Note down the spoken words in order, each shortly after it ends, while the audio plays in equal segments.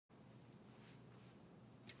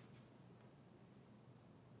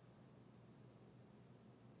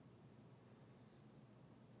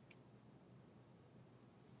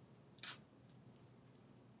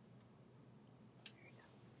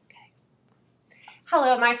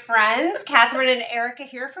Hello, my friends. Catherine and Erica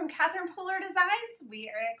here from Catherine Pooler Designs. We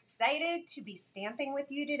are excited to be stamping with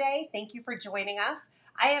you today. Thank you for joining us.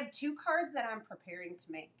 I have two cards that I'm preparing to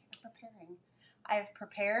make. I have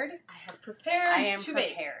prepared. I am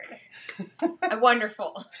prepared.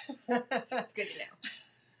 Wonderful. That's good to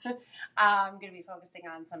know. I'm going to be focusing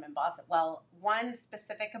on some embossing. Well, one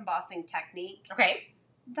specific embossing technique. Okay.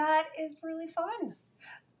 That is really fun.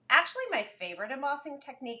 Actually, my favorite embossing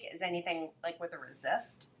technique is anything like with a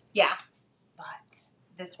resist. Yeah. But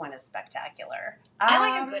this one is spectacular. I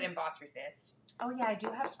like a good emboss resist. Oh, yeah, I do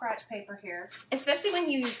have scratch paper here. Especially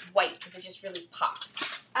when you use white because it just really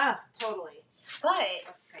pops. Ah, totally. But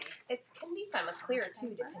Let's see. it can be fun with clear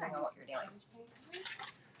too, depending on what you're doing.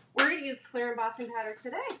 We're going to use clear embossing powder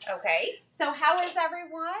today. Okay. So how is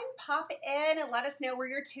everyone? Pop in and let us know where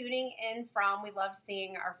you're tuning in from. We love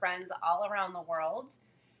seeing our friends all around the world.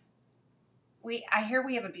 I hear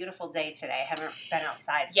we have a beautiful day today. I haven't been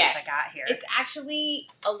outside since I got here. It's actually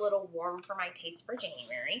a little warm for my taste for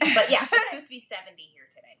January. But yeah, it's supposed to be 70 here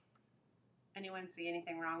today. Anyone see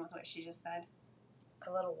anything wrong with what she just said?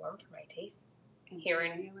 A little warm for my taste Here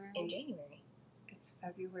in January. It's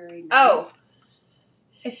February 9th. Oh.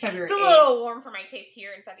 It's February 8th. It's a little warm for my taste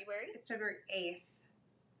here in February. It's February 8th.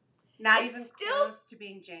 Not It's even still close to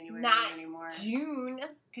being January not anymore. June.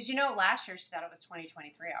 Because last year she thought it was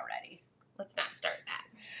 2023 already. Let's not start that.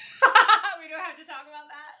 We don't have to talk about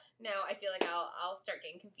that. No, I feel like I'll start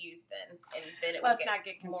getting confused then, and then it Let's will not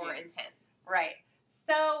get more confused. intense. Right.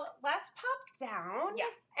 So let's pop down. Yeah.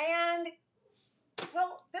 And,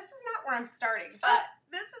 well, this is not where I'm starting, but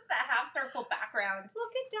this is the half circle background.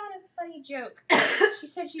 Look at Donna's funny joke. She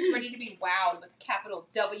said she's ready to be wowed with a capital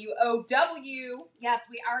W-O-W. Yes,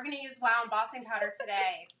 we are going to use Wow Embossing Powder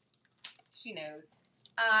today. She knows.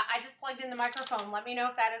 I just plugged in the microphone. Let me know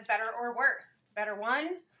if that is better or worse. Better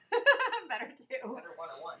one? Better two. Better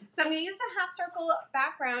 101. So I'm going to use the half circle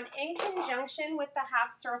background in conjunction with the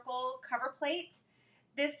half circle cover plate.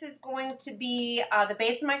 This is going to be the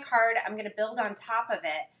base of my card. I'm going to build on top of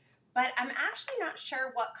it. But I'm actually not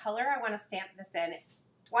sure what color I want to stamp this in.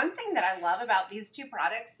 One thing that I love about these two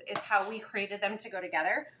products is how we created them to go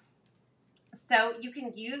together. So you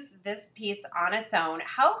can use this piece on its own.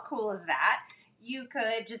 How cool is that? You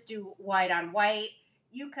could just do white on white.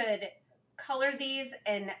 You could color these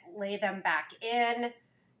and lay them back in.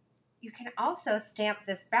 You can also stamp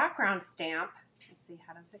this background stamp. Let's see,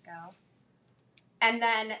 how does it go? And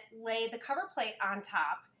then lay the cover plate on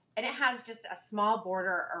top. And it has just a small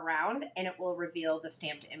border around, and it will reveal the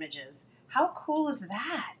stamped images. How cool is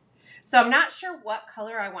that? So I'm not sure what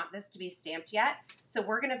color I want this to be stamped yet. So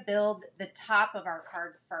we're going to build the top of our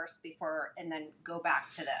card first and then go back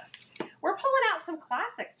to this. We're pulling out some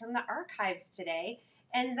classics from the archives today.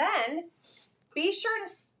 And then be sure to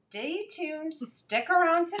stay tuned, stick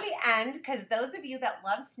around to the end, because those of you that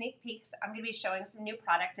love sneak peeks, I'm going to be showing some new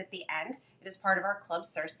product at the end. It is part of our Club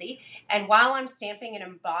Cersei. And while I'm stamping and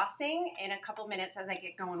embossing in a couple minutes as I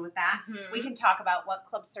get going with that, we can talk about what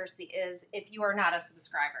Club Cersei is if you are not a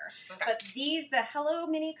subscriber. Okay. But the Hello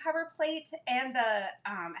Mini cover plate and the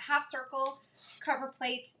half circle cover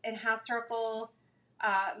plate and half circle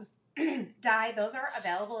die, those are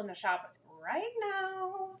available in the shop right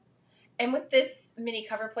now. And with this mini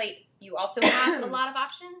cover plate, you also have a lot of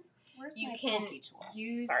options. You can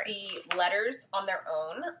use the letters on their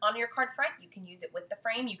own on your card front. You can use it with the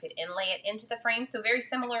frame. You could inlay it into the frame. So very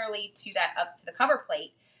similarly to that up to the cover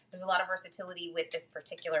plate, there's a lot of versatility with this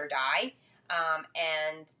particular die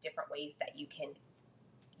and different ways that you can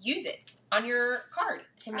use it on your card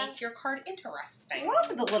to make your card interesting. I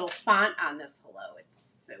love the little font on this hello. It's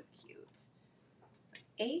so cute. It's like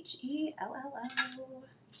H-E-L-L-O.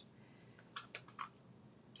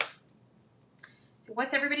 So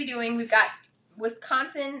what's everybody doing? We've got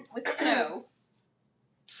Wisconsin with snow,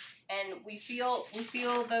 and we feel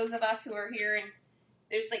those of us who are here, and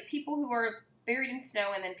there's like people who are buried in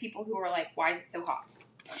snow, and then people who are like, why is it so hot?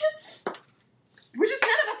 We're just,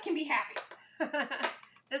 none of us can be happy.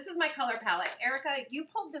 This is my color palette. Erica, you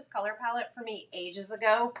pulled this color palette for me ages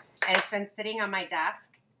ago, and it's been sitting on my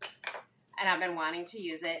desk, and I've been wanting to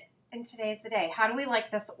use it, and today's the day. How do we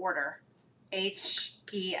like this order?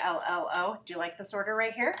 H-E-L-L-O. Do you like this order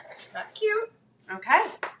right here? That's cute. Okay.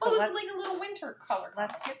 So this is like a little winter color.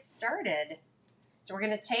 Let's get started. So we're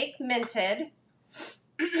going to take Minted.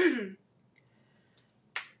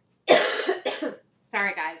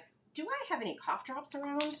 Sorry, guys. Do I have any cough drops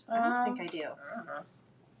around? I don't think I do.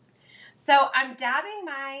 So I'm dabbing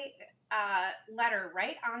my letter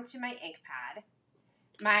right onto my ink pad.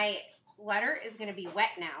 My letter is going to be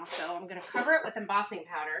wet now, so I'm going to cover it with embossing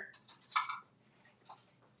powder.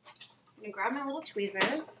 I'm going to grab my little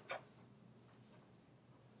tweezers.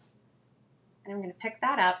 And I'm going to pick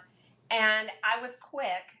that up. And I was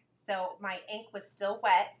quick, so my ink was still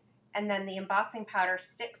wet. And then the embossing powder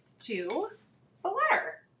sticks to the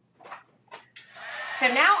letter. So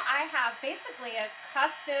now I have basically a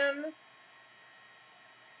custom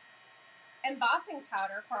embossing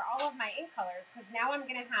powder for all of my ink colors, because now I'm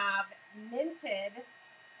going to have minted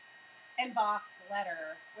embossed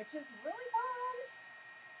letter, which is really fun.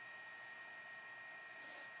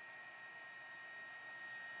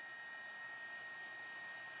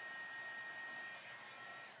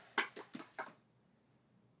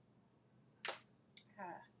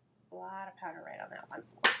 A lot of powder right on that one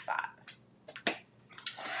little spot.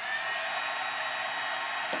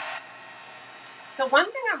 So one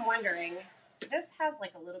thing I'm wondering, this has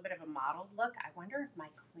like a little bit of a mottled look. I wonder if my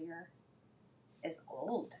clear is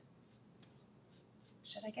old.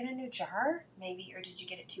 Should I get a new jar? Maybe, or did you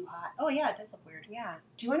get it too hot? Oh yeah, it does look weird. Yeah.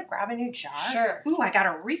 Do you want to grab a new jar? Sure. Ooh, I got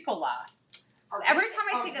a Ricola. Every time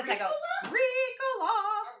I see this, I go, Ricola.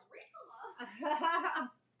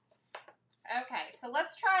 Okay, so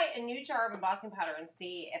let's try a new jar of embossing powder and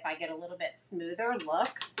see if I get a little bit smoother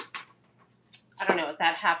look. I don't know, has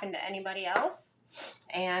that happened to anybody else?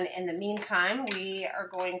 And in the meantime, we are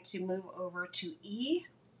going to move over to E.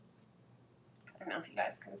 I don't know if you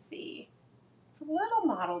guys can see. It's a little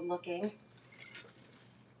mottled looking.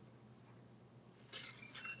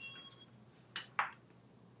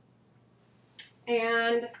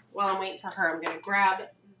 And while I'm waiting for her, I'm going to grab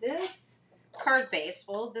this card base,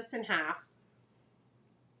 fold this in half.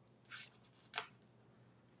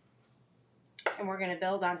 And we're going to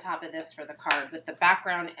build on top of this for the card with the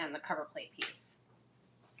background and the cover plate piece.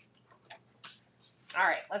 All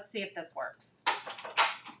right, let's see if this works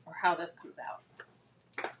or how this comes out.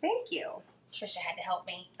 Thank you. Trisha had to help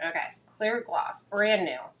me. Okay, clear gloss, brand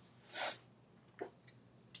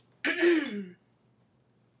new.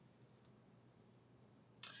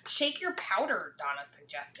 Shake your powder, Donna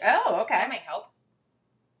suggested. Oh, okay. That might help.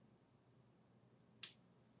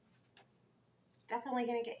 Definitely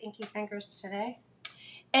going to get inky fingers today.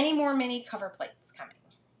 Any more mini cover plates coming?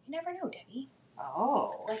 You never know, Debbie.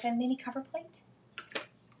 Oh. Like a mini cover plate?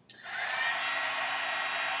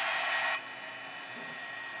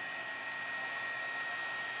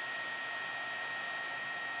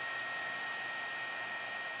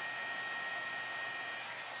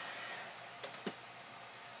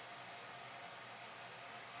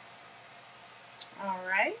 All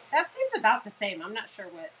right. That seems about the same. I'm not sure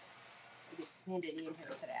what is handed in here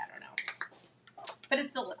today. I don't know. But it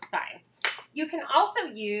still looks fine. You can also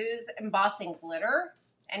use embossing glitter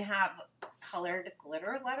and have colored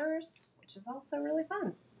glitter letters, which is also really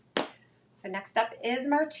fun. So next up is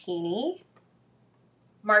Martini.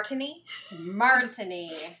 Martini?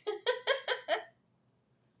 Martini.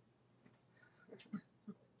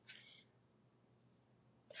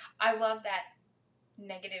 I love that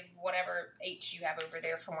negative whatever H you have over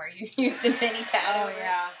there from where you use the mini pad. Oh,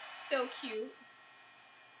 yeah. So cute.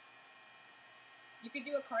 You could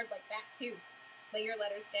do a card like that, too. Lay your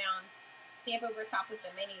letters down, stamp over top with the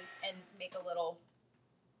minis, and make a little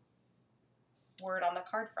word on the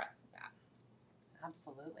card front like that.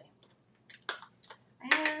 Absolutely.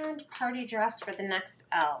 And party dress for the next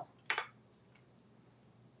L.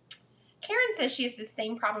 Karen says she has the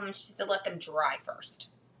same problem and she has to let them dry first.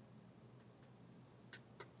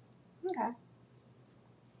 Okay.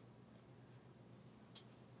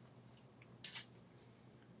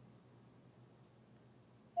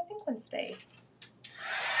 I think once they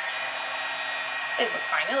look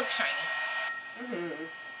fine. They look shiny. Mm-hmm.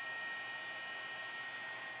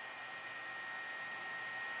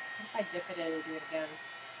 If I dip it in and do it again.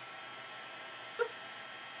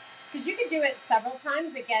 Because you could do it several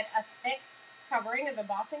times to get a thick covering of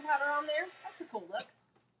embossing powder on there. That's a cool look.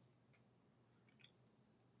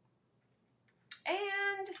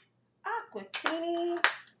 And Aquatini.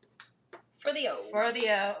 For the O. For the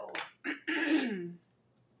O.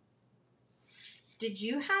 Did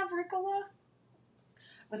you have Ricola?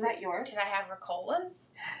 Was that yours? Did I have Ricolas?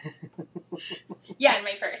 Yeah, in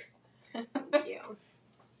my purse. Thank you.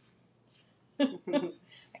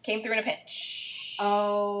 I came through in a pinch.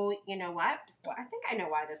 Oh, you know what? Well, I think I know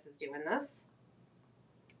why this is doing this.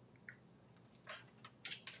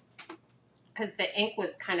 Because the ink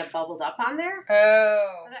was kind of bubbled up on there.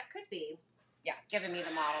 Oh. So that could be, yeah, giving me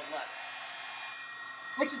the mottled look.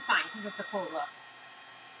 Which is fine, because it's a cool look.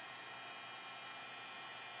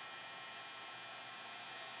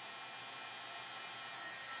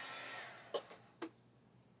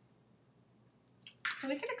 So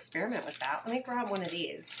we could experiment with that. Let me grab one of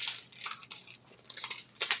these.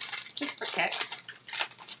 just for kicks.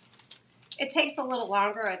 It takes a little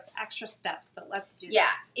longer. It's extra steps, but let's do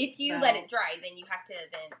this. If you let it dry, then you have to.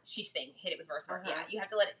 Then she's saying hit it with Versamark. Yeah, you have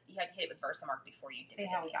to hit it with Versamark before you see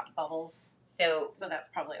how we got bubbles. So that's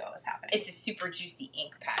probably what was happening. It's a super juicy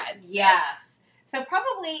ink pad. So. Yes. So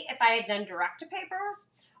probably if I had done direct to paper,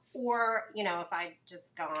 or if I'd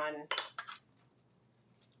just gone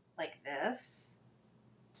like this,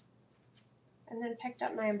 and then picked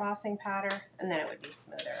up my embossing powder, and then it would be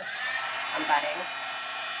smoother on budding.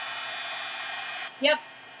 Yep.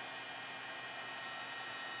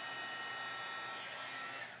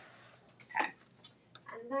 Okay.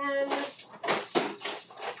 And then...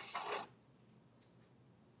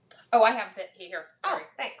 Oh, I have the... Here. Sorry. Oh,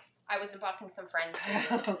 thanks. I was embossing some friends,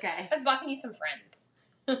 too. Okay. I was embossing you some friends.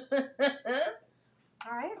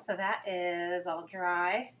 All right, so that is all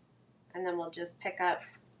dry. And then we'll just pick up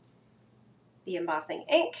the embossing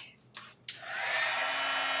ink.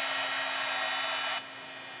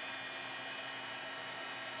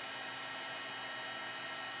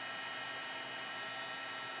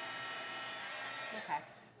 Okay.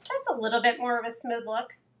 That's a little bit more of a smooth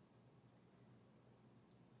look.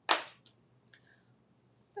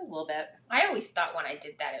 A little bit. I always thought when I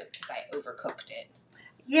did that it was because I overcooked it.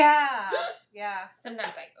 Yeah. Yeah.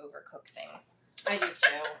 Sometimes I overcook things. I do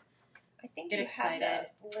too. I think you have the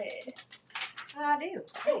lid. I do.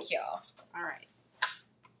 Thank you. All right.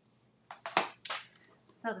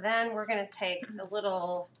 So then we're going to take a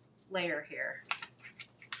little layer here.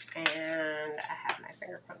 And I have my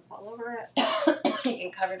fingerprints all over it. You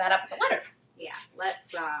can cover that up with a letter. Yeah.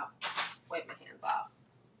 Let's wipe my hands off.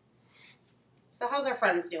 So how's our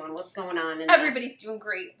friends doing? What's going on? Everybody's doing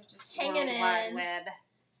great. They're just hanging in. Wide Web.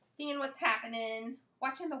 Seeing what's happening.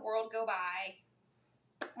 Watching the world go by.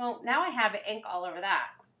 Well, now I have ink all over that.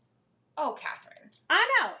 Oh, Catherine. I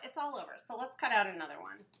know. It's all over. So let's cut out another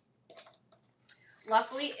one.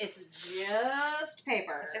 Luckily, it's just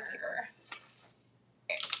paper. It's just paper.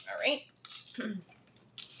 Okay. All right.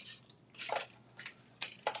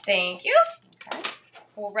 Thank you. Okay.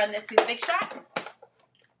 We'll run this through the Big Shot.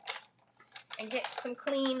 And get some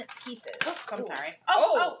clean pieces. Oops, I'm sorry. Sorry.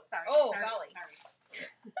 Oh, golly. Sorry.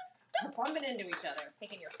 We're bumping into each other.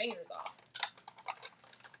 Taking your fingers off.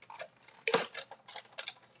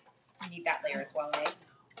 You need that layer as well, eh?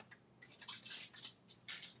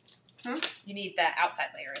 You need the outside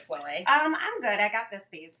layer as well, eh? I'm good. I got this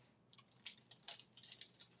piece.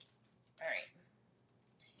 All right.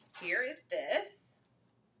 Here is this.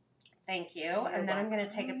 Thank you. And then I'm going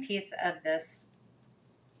to take a piece of this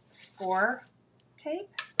score tape.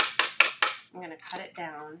 I'm going to cut it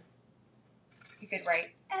down. You could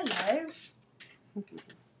write, hello.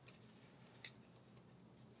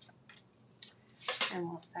 And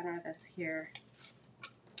we'll center this here.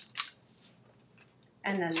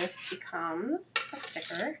 And then this becomes a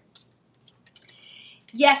sticker.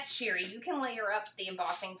 Yes, Sherry, you can layer up the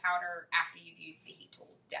embossing powder after you've used the heat tool,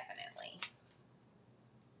 definitely.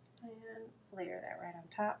 And layer that right on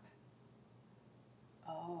top.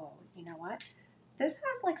 Oh, you know what? This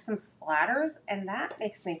has like some splatters, and that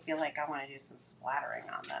makes me feel like I want to do some splattering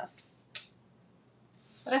on this.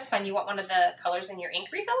 Well, that's fine. You want one of the colors in your ink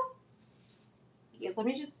refill? Yeah, let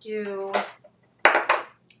me just do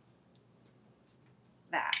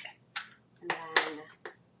that. And then,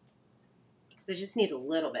 because I just need a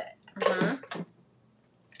little bit. Mm-hmm.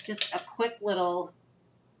 Just a quick little...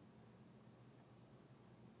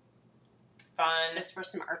 Fun. Just for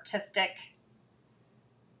some artistic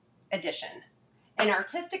addition. An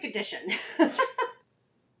artistic addition. And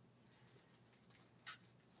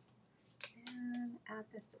add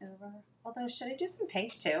this over. Although, should I do some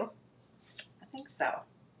pink too? I think so.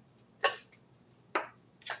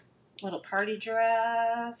 Little party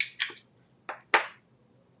dress.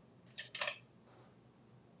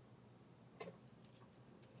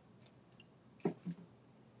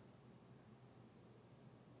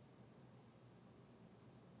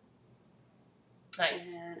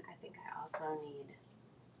 Nice. And I think I also need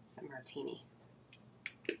some Martini.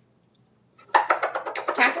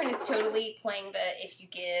 Catherine is totally playing the if you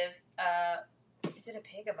give, is it a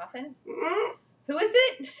pig a muffin? Mm-hmm. Who is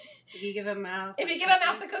it? If you give a mouse If you give a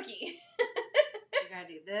mouse a cookie. You gotta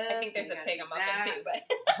do this. I think there's a pig a muffin too, but.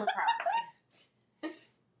 Probably.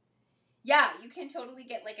 Yeah, you can totally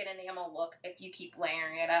get like an enamel look if you keep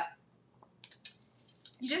layering it up.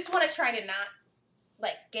 You just want to try to not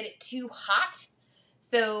like get it too hot.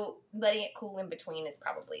 So letting it cool in between is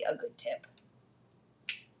probably a good tip.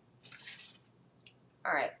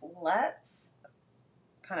 All right, let's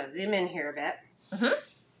kind of zoom in here a bit. Mm-hmm.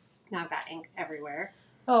 Now I've got ink everywhere.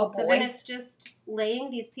 Oh, boy. So then it's just laying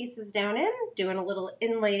these pieces down in, doing a little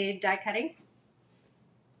inlaid die cutting.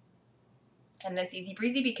 And that's easy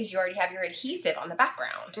breezy because you already have your adhesive on the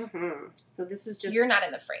background. Mm-hmm. So this is just... You're not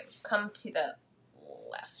in the frame. Come to the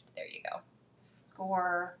left. There you go.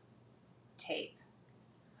 Score tape.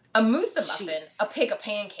 A mousse muffin, a pig, a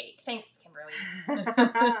pancake. Thanks, Kimberly.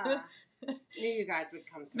 Knew you guys would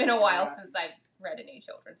come. It's been a while since I've read any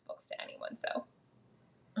children's books to anyone, so.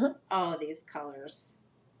 Oh, these colors.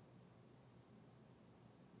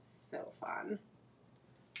 So fun.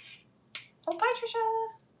 Oh, bye, Trisha.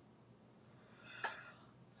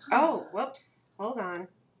 Oh, whoops. Hold on.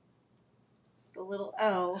 The little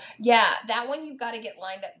O. Yeah, that one you've got to get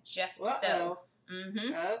lined up just so.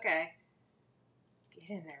 Mm-hmm. Okay. Get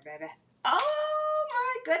in there, baby. Oh,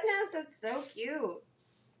 my goodness. That's so cute.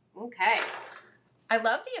 Okay. I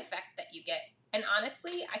love the effect that you get. And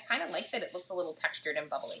honestly, I kind of like that it looks a little textured and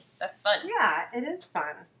bubbly. That's fun. Yeah, it is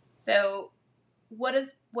fun. So, what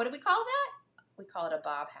do we call that? We call it a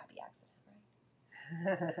Bob Happy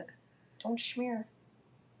accident, right? Don't smear.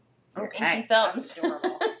 Your inky thumbs.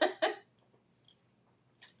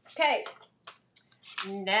 Okay.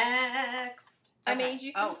 Next. I made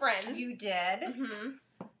you some friends. You did. Mm-hmm.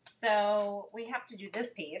 So we have to do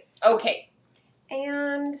this piece. Okay.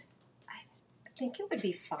 And I think it would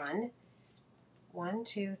be fun. 1,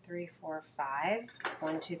 2, 3, 4, 5.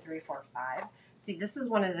 1, 2, 3, 4, 5. See, this is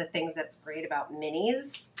one of the things that's great about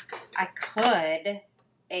minis. I could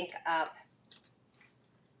ink up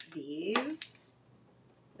these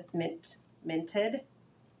with minted.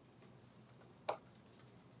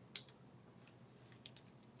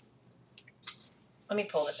 Let me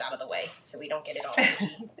pull this out of the way so we don't get it all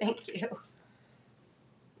inky. Thank you.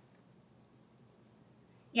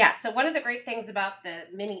 Yeah, so one of the great things about the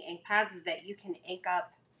mini ink pads is that you can ink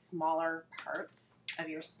up smaller parts of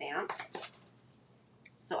your stamps.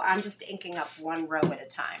 So I'm just inking up one row at a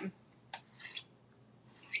time.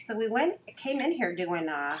 So we came in here doing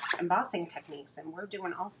embossing techniques, and we're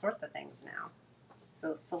doing all sorts of things now.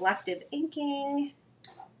 So selective inking,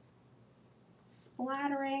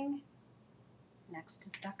 splattering. Next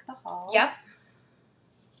is Deck the Halls. Yes.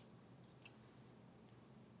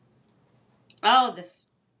 Oh, this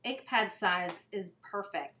ink pad size is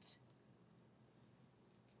perfect.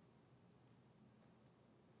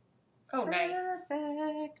 Oh, nice.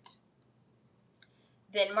 Perfect.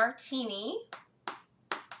 Then Martini.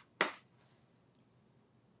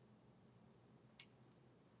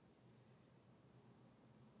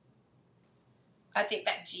 I think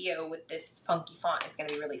that Geo with this funky font is going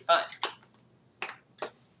to be really fun.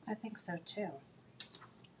 I think so too.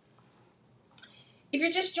 If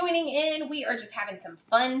you're just joining in, we are just having some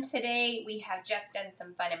fun today. We have just done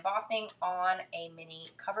some fun embossing on a mini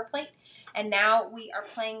cover plate. And now we are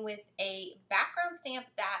playing with a background stamp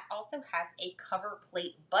that also has a cover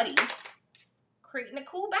plate buddy, creating a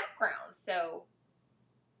cool background. So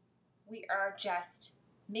we are just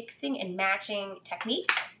mixing and matching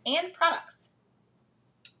techniques and products.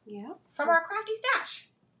 Yeah. From our crafty stash.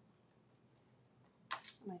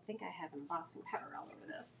 I think I have embossing powder all over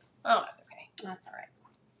this. Oh, that's okay. That's all right.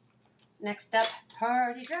 Next up,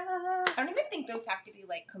 party dress. I don't even think those have to be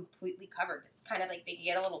like completely covered. It's kind of like they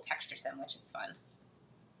get a little texture to them, which is fun.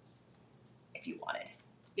 If you wanted.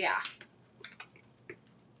 Yeah.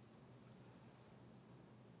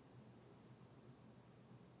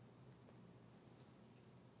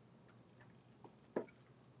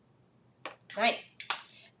 Nice.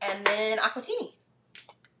 And then Aquatini.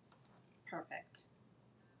 Perfect.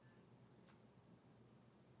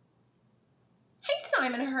 Hey,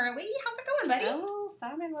 Simon Hurley. How's it going, buddy? Oh,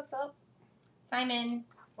 Simon, what's up? Simon,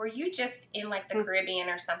 were you just in like the Caribbean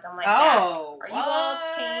or something like that? Oh, Are you all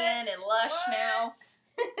tan and lush now?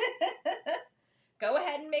 Go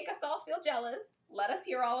ahead and make us all feel jealous. Let us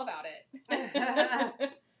hear all about it.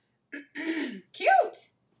 Cute.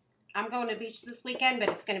 I'm going to the beach this weekend, but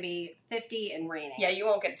it's going to be 50 and raining. Yeah, you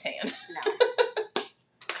won't get a tan.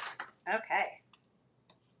 No. Okay.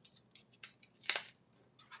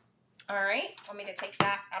 All right. Want me to take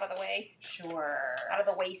that out of the way? Sure. Out of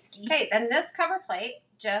the way, ski. Okay, then this cover plate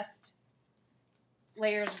just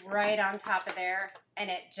layers right on top of there, and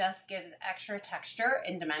it just gives extra texture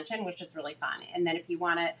and dimension, which is really fun. And then if you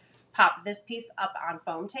want to pop this piece up on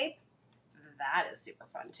foam tape, that is super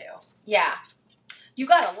fun too. Yeah. You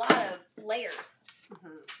got a lot of layers. Mm-hmm.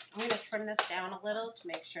 I'm going to trim this down a little to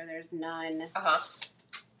make sure there's no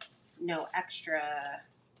extra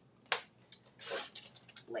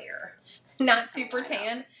layer. Not super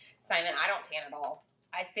tan. Simon, I don't tan at all.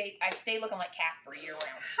 I stay looking like Casper year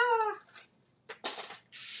round.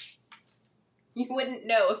 You wouldn't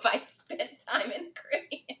know if I spent time in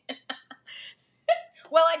Korea.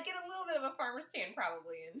 Well, I'd get a little bit of a farmer's tan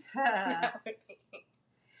probably.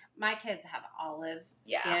 My kids have olive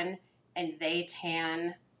skin, and they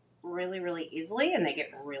tan really, really easily, and they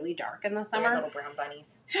get really dark in the summer. They're little brown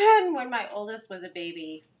bunnies. And when my oldest was a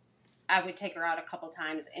baby, I would take her out a couple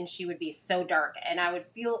times, and she would be so dark, and I would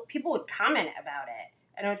feel, people would comment about it,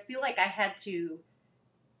 and I would feel like I had to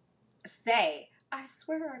say, I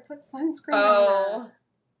swear I put sunscreen on her.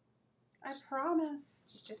 I promise.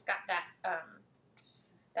 She's just got that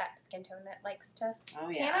that skin tone that likes to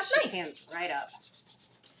tan up nice. She tans right up.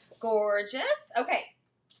 Gorgeous. Okay.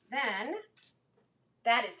 Then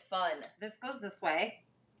that is fun. This goes this way.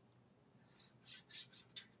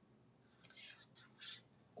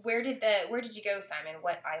 Where did you go, Simon?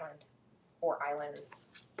 What island or islands?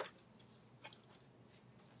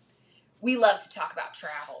 We love to talk about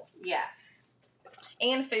travel. Yes.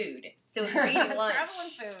 And food. So if you're eating lunch. Travel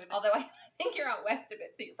and food. Although I think you're out west a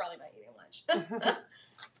bit, so you're probably not eating lunch.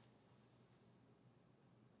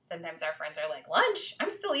 Sometimes our friends are like, lunch? I'm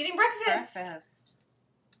still eating breakfast.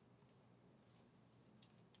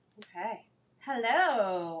 Okay.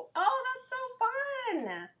 Hello. Oh, that's so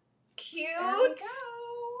fun. Cute.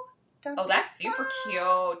 There we go. That's super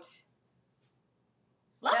cute.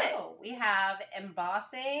 Love it. We have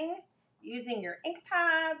embossing using your ink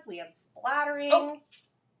pads. We have splattering.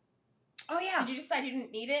 Oh yeah. Did you decide you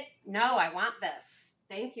didn't need it? No, I want this.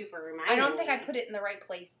 Thank you for reminding me. I don't think I put it in the right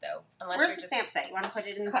place, though. Unless Where's the stamp set? You want to put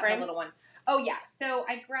it in the frame? A little one. Oh, yeah. So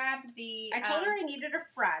I grabbed the... I told her I needed a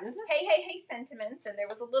friend. Hey sentiments. And there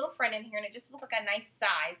was a little friend in here, and it just looked like a nice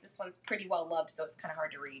size. This one's pretty well loved, so it's kind of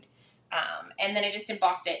hard to read. And then I just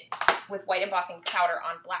embossed it with white embossing powder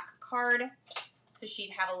on black card. So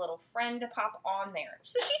she'd have a little friend to pop on there.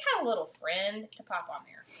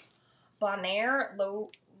 Bonaire,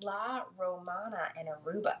 La Romana, and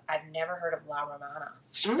Aruba. I've never heard of La Romana,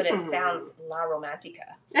 but it sounds La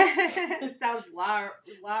Romantica. It sounds La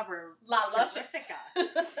Luscious.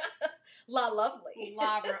 La Lovely.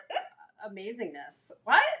 La Amazingness.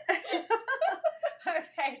 What?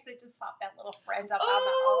 Okay, so just pop that little friend up on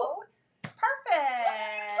the O. Perfect.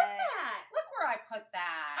 Look where I put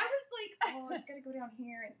that. I was like, it's going to go down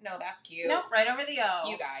here. No, that's cute. Nope, right over the O.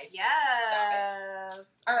 You guys. Yes. Stop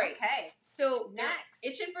it. All right. Okay. So next.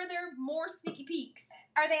 Itching for their more sneaky peeks.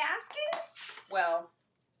 Are they asking? Well,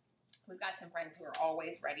 we've got some friends who are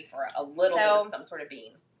always ready for a little bit of some sort of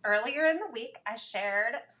bean. Earlier in the week, I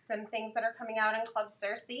shared some things that are coming out in Club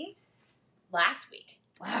Cersei. Last week.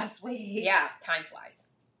 Yeah, time flies.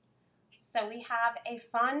 So we have a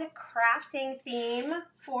fun crafting theme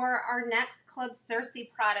for our next Club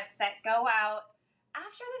Cersei products that go out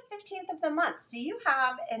after the 15th of the month. So you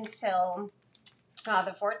have until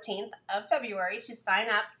the 14th of February to sign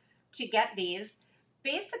up to get these.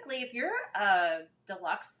 Basically, if you're a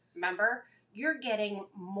deluxe member, you're getting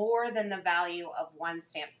more than the value of one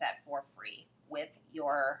stamp set for free with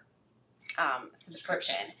your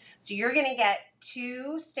subscription. So you're going to get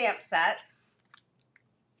 2 stamp sets.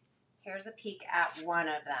 Here's a peek at one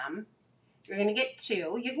of them. You're going to get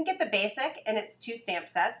 2. You can get the basic, and it's 2 stamp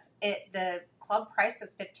sets. The club price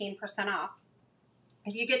is 15% off.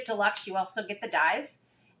 If you get deluxe, you also get the dies.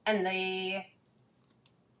 And the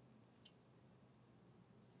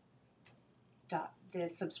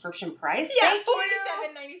subscription price. Yeah,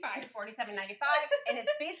 $47.95. It's $47.95, and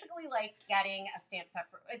it's basically like getting a stamp set.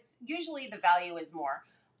 It's usually the value is more.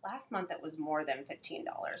 Last month it was more than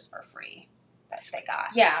 $15 for free that they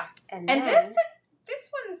got. Yeah, and this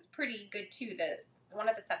one's pretty good too. The one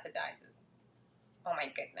of the sets of dies is, oh my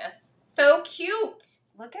goodness, so cute.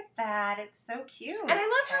 Look at that, it's so cute. And I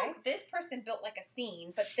love how this person built like a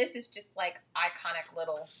scene, but this is just like iconic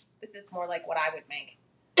little. This is more like what I would make.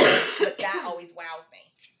 But that always wows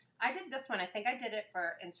me. I did this one. I think I did it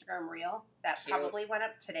for Instagram Reel. That probably went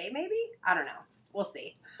up today, maybe? I don't know. We'll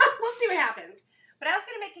see. We'll see what happens. But I was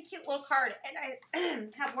going to make a cute little card. And I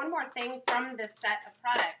have one more thing from this set of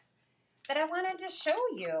products that I wanted to show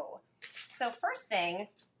you. So first thing,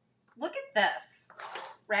 look at this.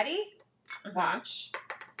 Ready? Mm-hmm. Watch.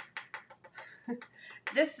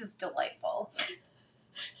 This is delightful.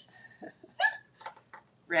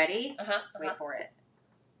 Ready? Wait for it.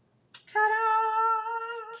 Ta-da!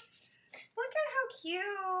 Look at how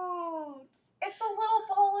cute. It's a little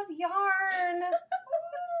ball of yarn.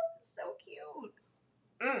 Ooh, so cute.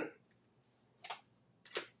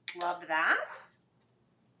 Love that.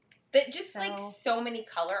 Just like so many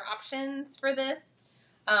color options for this.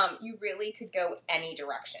 You really could go any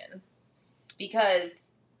direction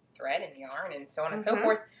because thread and yarn and so on and so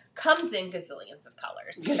forth. comes in gazillions of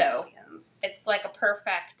colors. So it's like a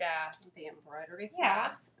perfect the embroidery yeah.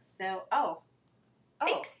 floss. So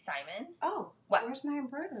thanks, Simon. Oh, what? Where's my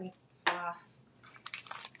embroidery floss?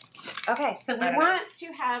 Okay, so we want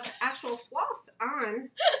to have actual floss on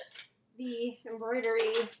the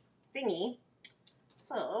embroidery thingy.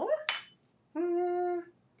 So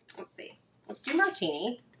let's see. Let's do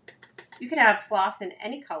Martini. You could have floss in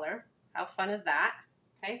any color. How fun is that?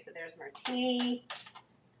 Okay, so there's Martini.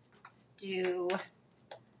 Let's do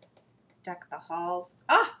Deck the Halls.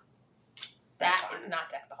 Ah! So that fun. is not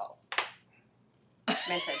Deck the Halls.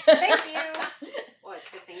 Minted. Thank you. What's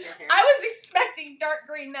the finger here? I was expecting dark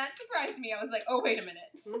green. That surprised me. I was like, oh, wait a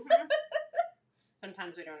minute. Mm-hmm.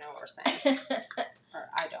 Sometimes we don't know what we're saying. Or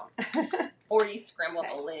I don't. Or you scramble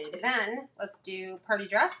up a lid. Then, let's do party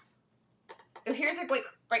dress. So here's a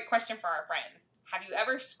great question for our friends. Have you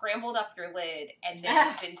ever scrambled up your lid and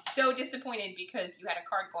then been so disappointed because you had a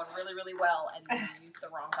card going really, really well and then you used the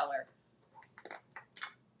wrong color?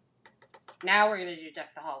 Now we're going to do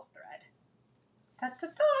Deck the Halls thread.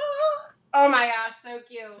 Ta-ta-ta! Oh my gosh, so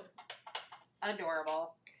cute.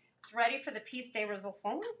 Adorable. It's ready for the piece de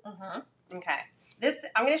resolution. Mm-hmm. Okay. This,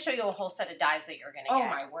 I'm going to show you a whole set of dies that you're going to get. Oh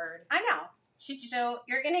my word. I know. So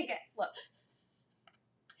you're going to get, look.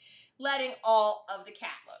 Letting all of the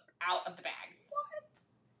cats out of the bags. What?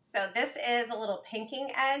 So this is a little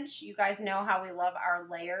pinking edge. You guys know how we love our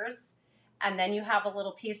layers. And then you have a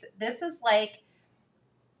little piece. This is like,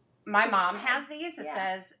 my mom has these. It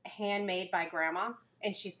says handmade by grandma.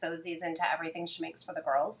 And she sews these into everything she makes for the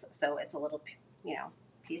girls. So it's a little,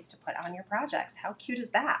 piece to put on your projects. How cute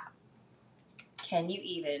is that? Can you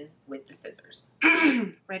even with the scissors?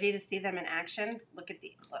 Ready to see them in action? Look at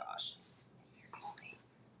the, gosh. Seriously.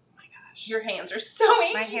 Oh my gosh. Your hands are so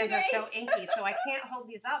inky. My hands are so inky, so I can't hold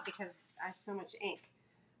these up because I have so much ink.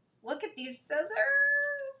 Look at these scissors.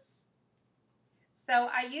 So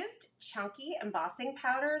I used chunky embossing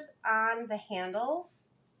powders on the handles.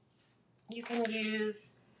 You can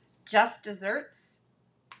use Just Desserts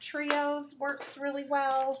Trios works really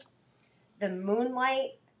well. The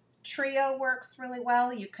Moonlight Trio works really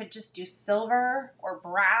well. You could just do silver or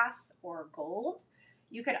brass or gold.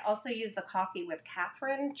 You could also use the Coffee with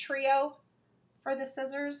Catherine Trio for the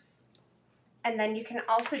scissors. And then you can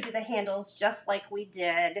also do the handles just like we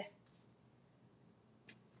did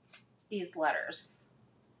these letters.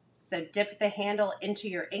 So dip the handle into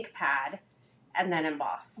your ink pad and then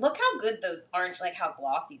emboss. Look how good those orange, like how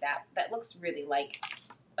glossy that looks really like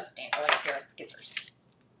a stand or like a pair of scissors.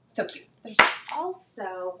 So cute. There's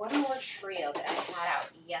also one more trio that I had out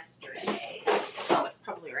yesterday. Oh, it's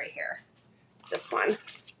probably right here. This one.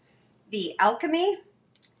 The Alchemy.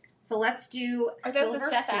 So let's do Are those Silver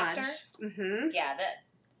the Seth Smudge. after? Mm-hmm. Yeah,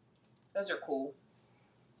 those are cool.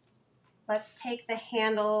 Let's take the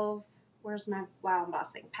handles. Where's my Wow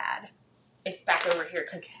Embossing pad? It's back over here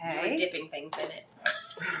because you were dipping things in it.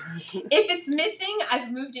 If it's missing,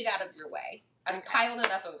 I've moved it out of your way. I've piled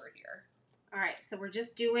it up over here. All right, so we're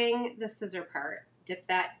just doing the scissor part. Dip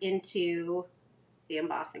that into the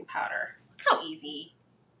embossing powder. Look how easy.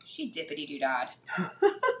 She dippity-doo-dod. All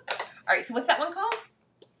right, so what's that one called?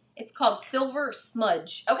 It's called Silver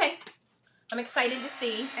Smudge. Okay, I'm excited to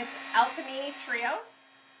see. It's Alchemy Trio.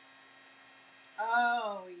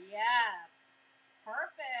 Oh, yes.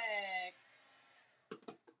 Perfect.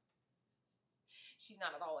 She's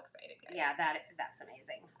not at all excited, guys. Yeah, that's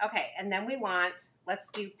amazing. Okay, and then let's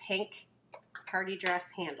do pink party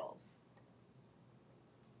dress handles.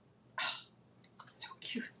 Oh, so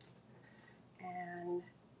cute. And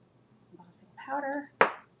embossing powder.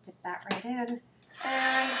 Dip that right in.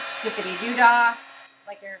 And snippity-doo-dah,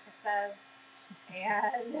 like Erica says.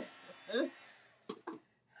 And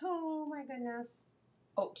oh my goodness.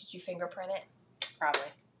 Oh, did you fingerprint it?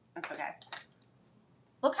 Probably. That's okay.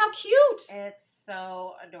 Look how cute. It's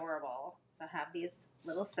so adorable. So I have these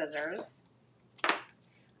little scissors.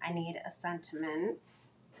 I need a sentiment.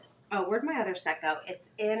 Oh, where'd my other set go? It's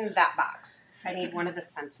in that box. I need one of the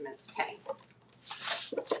sentiments pennies.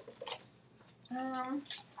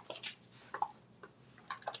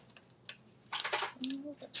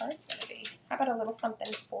 What the card's gonna be? How about a little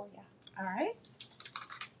something for you? All right.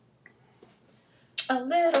 A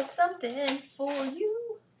little something for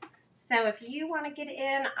you. So if you want to get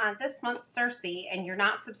in on this month's Circe and you're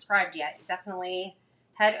not subscribed yet, definitely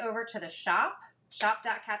head over to the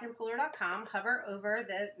shop.catherinepooler.com, hover over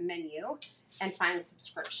the menu and find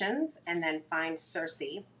subscriptions and then find Circe.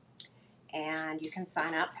 And you can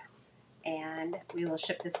sign up and we will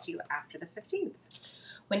ship this to you after the 15th.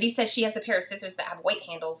 Wendy says she has a pair of scissors that have white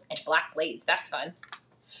handles and black blades. That's fun.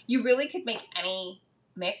 You really could make any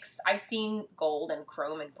mix. I've seen gold and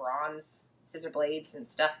chrome and bronze scissor blades and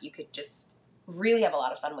stuff. You could just really have a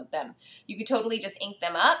lot of fun with them. You could totally just ink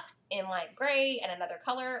them up in like gray and another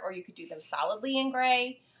color, or you could do them solidly in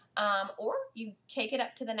gray. Or you take it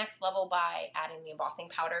up to the next level by adding the embossing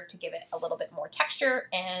powder to give it a little bit more texture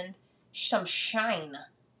and some shine.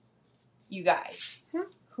 You guys,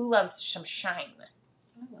 who loves some shine?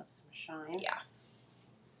 I love some shine. Yeah.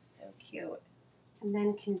 So cute. And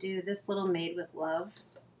then can do this little made with love.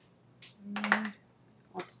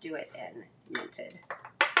 Let's do it in minted.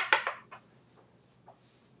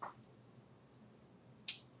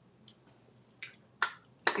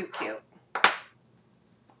 Too cute.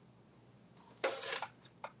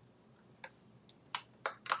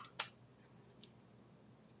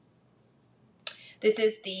 This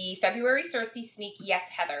is the February Cersei Sneak Yes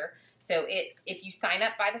Heather. So if you sign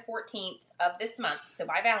up by the 14th of this month, so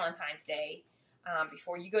by Valentine's Day,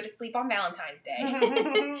 before you go to sleep on Valentine's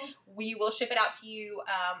Day, we will ship it out to you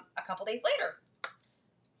a couple days later.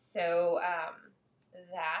 So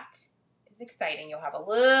that is exciting. You'll have a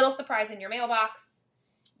little surprise in your mailbox.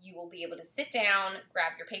 You will be able to sit down,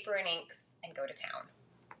 grab your paper and inks, and go to town.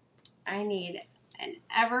 I need an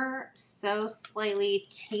ever so slightly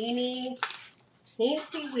teensy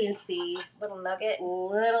weensy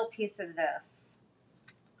little piece of this.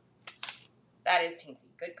 That is teensy.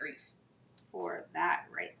 Good grief. For that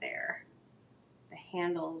right there. The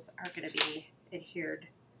handles are going to be adhered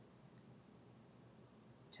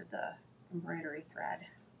to the embroidery thread.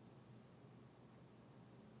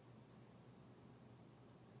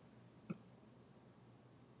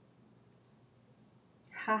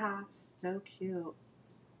 Haha, so cute.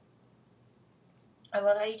 I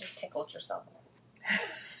love how you just tickled yourself.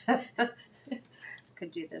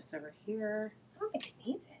 Could do this over here. I don't think it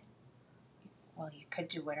needs it. Well, you could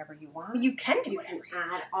do whatever you want. Well, you can do whatever you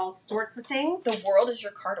can add all sorts of things. The world is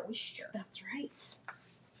your card oyster. That's right.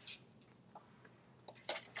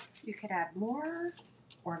 You could add more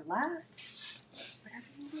or less, whatever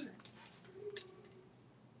you want.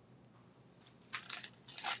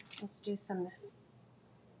 Let's do some.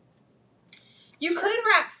 You could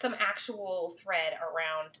wrap some actual thread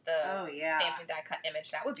around the yeah. stamped and die cut image.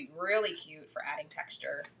 That would be really cute for adding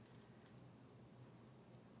texture.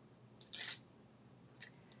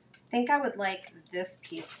 I think I would like this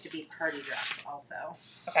piece to be party dress also.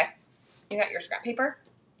 Okay. You got your scrap paper?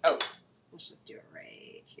 Oh. Let's just do it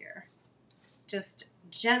right here. Just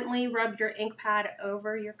gently rub your ink pad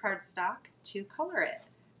over your cardstock to color it.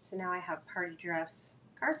 So now I have party dress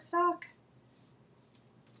cardstock.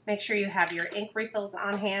 Make sure you have your ink refills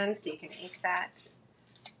on hand so you can ink that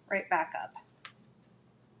right back up.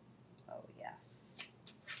 Oh, yes.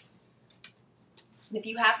 If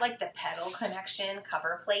you have like the petal connection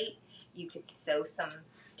cover plate, you could sew some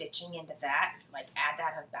stitching into that, like add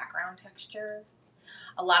that as background texture.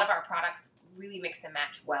 A lot of our products really mix and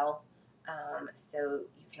match well, so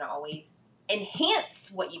you can always enhance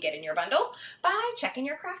what you get in your bundle by checking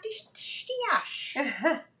your crafty stash.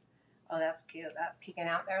 Oh, that's cute. That peeking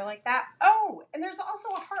out there like that. Oh, and there's also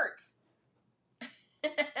a heart.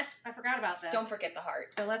 I forgot about this. Don't forget the heart.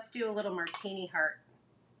 So let's do a little martini heart.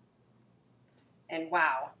 And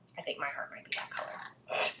wow. I think my heart might be that color.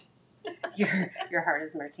 Your heart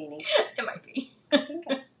is martini. It might be. I think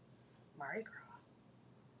it's Mardi Gras.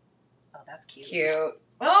 Oh, that's cute. Cute. Whoops.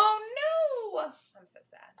 Oh, no! I'm so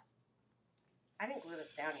sad. I didn't glue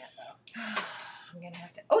this down yet, though. I'm going to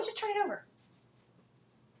have to... Oh, just turn it over.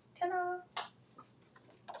 Ta-da!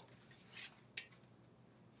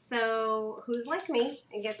 So, who's like me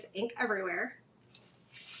and gets ink everywhere?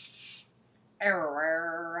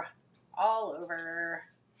 Everywhere. All over.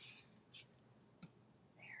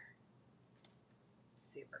 There.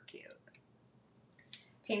 Super cute.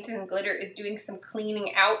 Paints and Glitter is doing some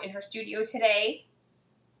cleaning out in her studio today.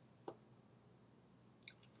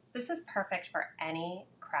 This is perfect for any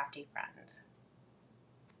crafty friend.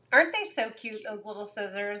 Aren't they so cute, those little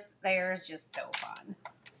scissors? They're just so fun.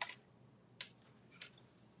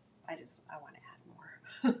 I want to add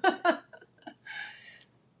more.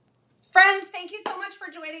 Friends, thank you so much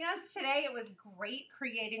for joining us today. It was great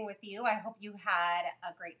creating with you. I hope you had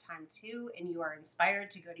a great time too, and you are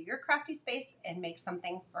inspired to go to your crafty space and make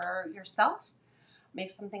something for yourself, make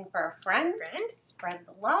something for a friend, spread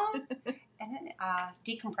the love, and then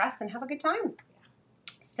decompress and have a good time.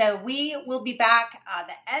 So we will be back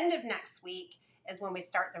the end of next week is when we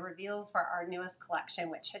start the reveals for our newest collection,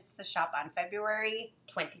 which hits the shop on February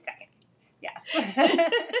 22nd. Yes.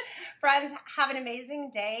 Friends, have an amazing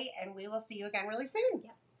day, and we will see you again really soon.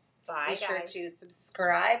 Yep. Bye, Be sure to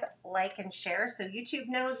subscribe, like, and share so YouTube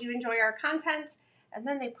knows you enjoy our content. and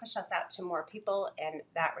then they push us out to more people, and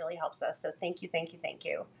that really helps us. So thank you, thank you, thank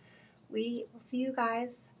you. We will see you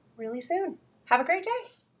guys really soon. Have a great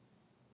day.